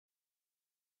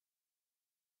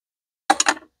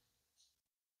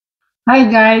Hi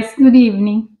guys, good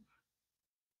evening.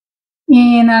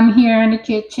 And I'm here in the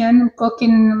kitchen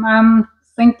cooking. I'm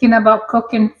thinking about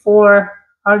cooking for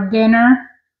our dinner.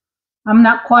 I'm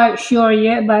not quite sure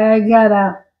yet, but I got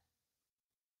a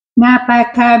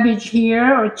nappa cabbage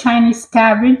here or Chinese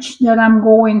cabbage that I'm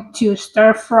going to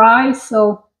stir fry.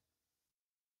 So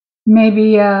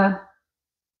maybe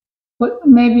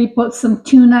put some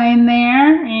tuna in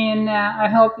there, and I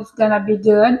hope it's gonna be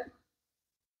good.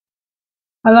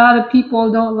 A lot of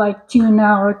people don't like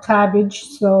tuna or cabbage,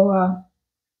 so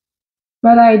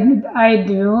but I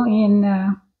do,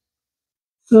 and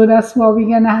so that's what we're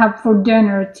gonna have for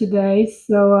dinner today.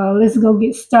 So let's go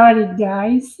get started,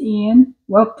 guys, and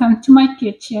welcome to my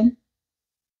kitchen.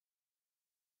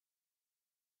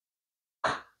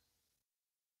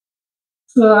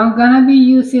 So I'm gonna be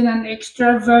using an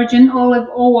extra virgin olive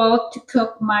oil to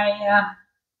cook my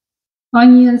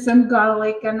onions and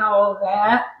garlic and all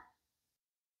that.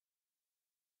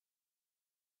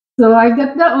 So I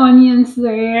got the onions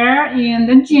there and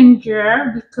the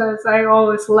ginger because I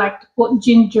always like to put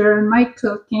ginger in my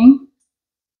cooking.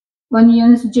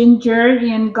 Onions, ginger,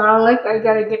 and garlic. I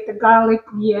gotta get the garlic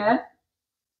yet.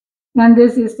 And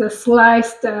this is the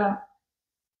sliced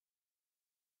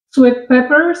sweet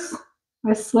peppers.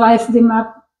 I sliced them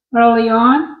up early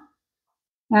on.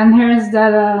 And here's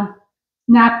that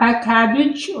nappa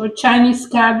cabbage or Chinese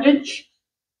cabbage.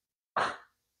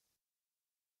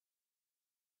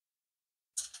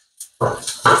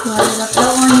 So I got the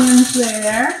onions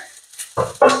there.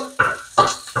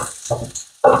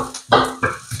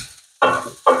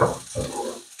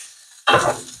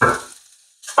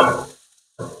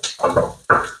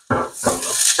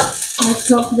 I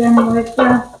cook them with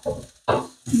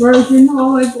virgin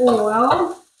olive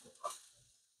oil.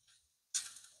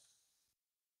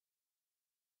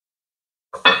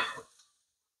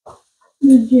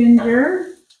 The ginger.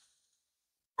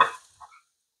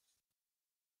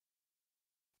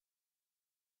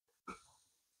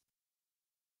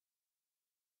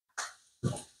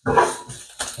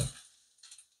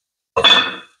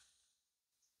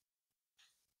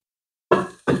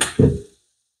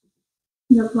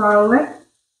 The garlic.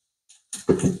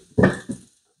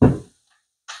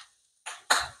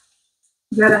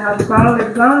 You gotta have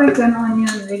garlic. Garlic and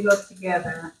onion, they go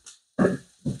together.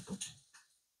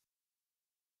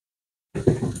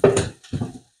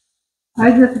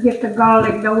 I just get the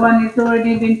garlic. The one is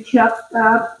already been chopped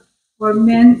up or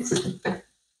minced.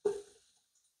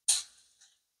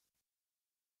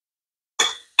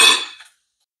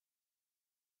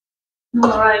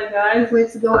 Alright guys,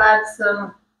 let's go add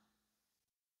some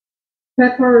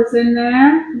peppers in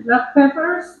there, black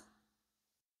peppers.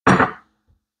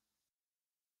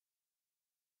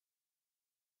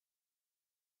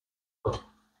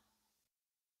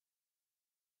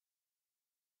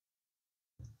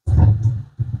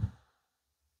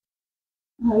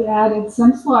 I added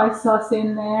some soy sauce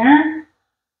in there.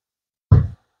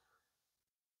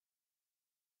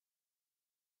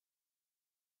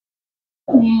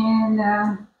 And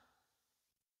a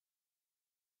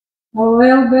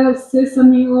little bit of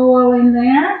sesame oil in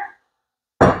there.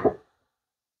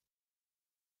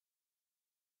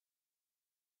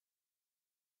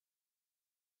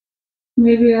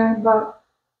 Maybe about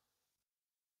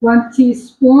 1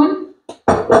 teaspoon.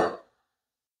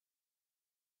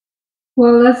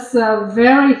 Well, that's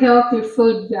very healthy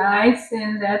food, guys,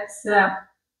 and that's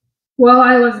well,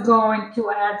 I was going to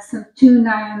add some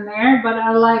tuna in there, but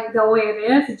I like the way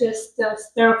it is. Just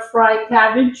stir fry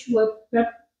cabbage with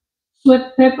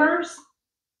sweet peppers.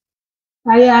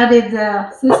 I added the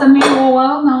sesame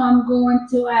oil. Now I'm going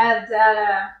to add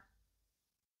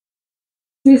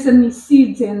sesame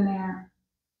seeds in there.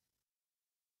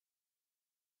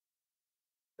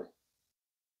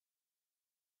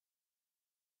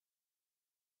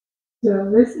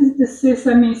 So this is the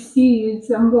sesame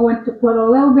seeds. I'm going to put a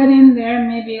little bit in there,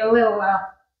 maybe a little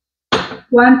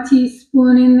 1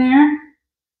 teaspoon in there.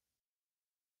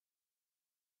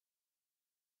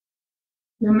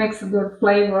 It makes a good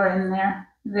flavor in there.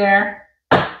 There.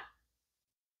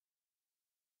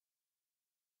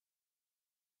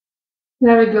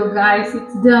 There we go, guys.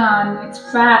 It's done. It's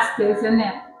fast, isn't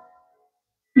it?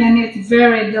 And it's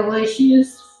very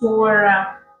delicious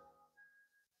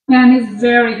and it's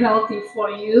very healthy for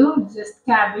you. Just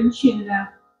cabbage, and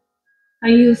I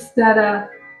use that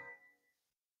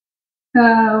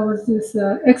was this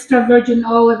extra virgin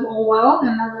olive oil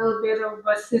and a little bit of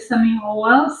sesame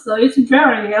oil. So it's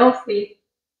very healthy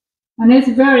and it's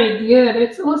very good.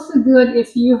 It's also good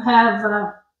if you have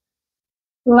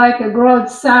like a grilled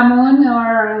salmon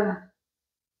or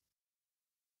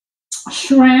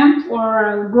shrimp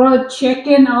or grilled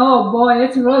chicken. Oh boy,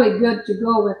 it's really good to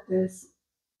go with this.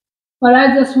 But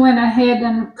I just went ahead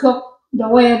and cooked the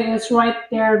way it is right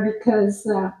there because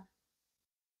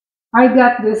I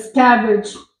got this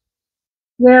cabbage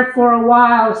there for a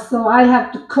while, so I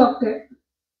have to cook it.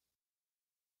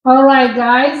 All right,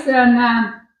 guys,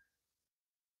 and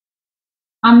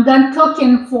I'm done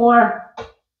cooking for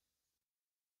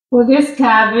this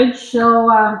cabbage. So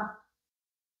I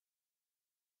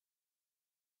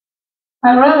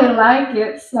really like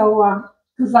it. So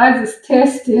because I just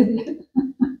tasted it.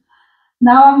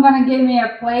 Now I'm gonna get me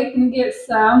a plate and get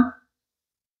some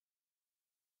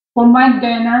for my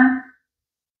dinner.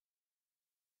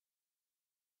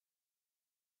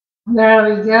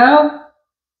 There we go.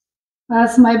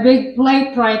 That's my big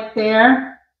plate right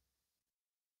there.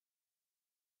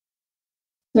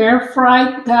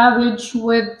 Stir-fried cabbage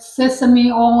with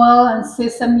sesame oil and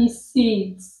sesame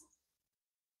seeds.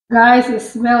 Guys, it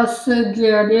smells so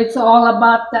good. It's all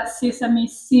about that sesame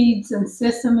seeds and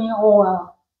sesame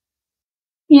oil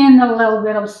and a little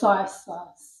bit of soy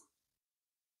sauce.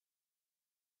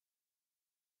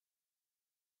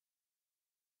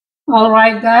 All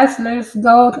right, guys, let's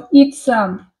go eat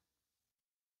some.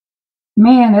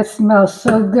 Man, it smells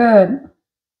so good.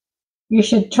 You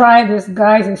should try this,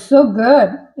 guys. It's so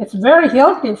good. It's very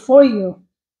healthy for you.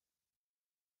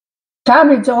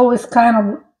 Cabbage always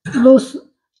kind of lose,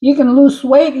 you can lose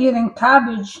weight eating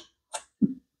cabbage.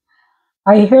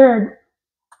 I heard.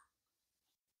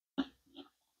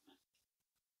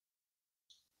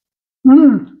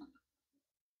 Mmm.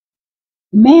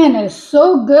 Man, it's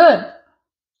so good.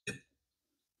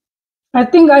 I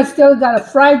think I still got a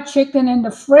fried chicken in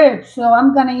the fridge, so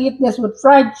I'm gonna eat this with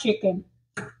fried chicken.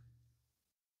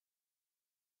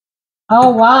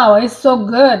 Oh wow, it's so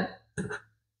good.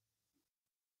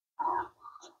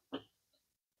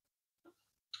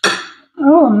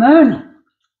 Oh man.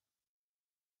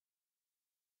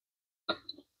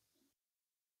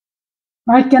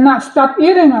 I cannot stop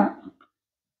eating it.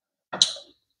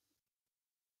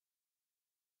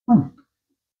 Mm.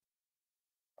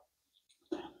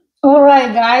 All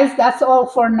right, guys, that's all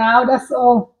for now. That's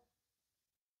all.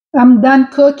 I'm done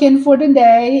cooking for the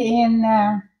day,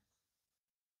 and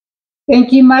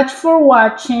thank you much for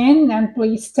watching. And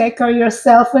please take care of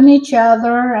yourself and each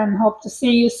other, and hope to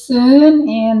see you soon.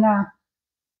 And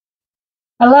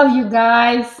I love you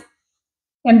guys,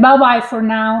 and bye bye for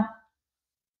now.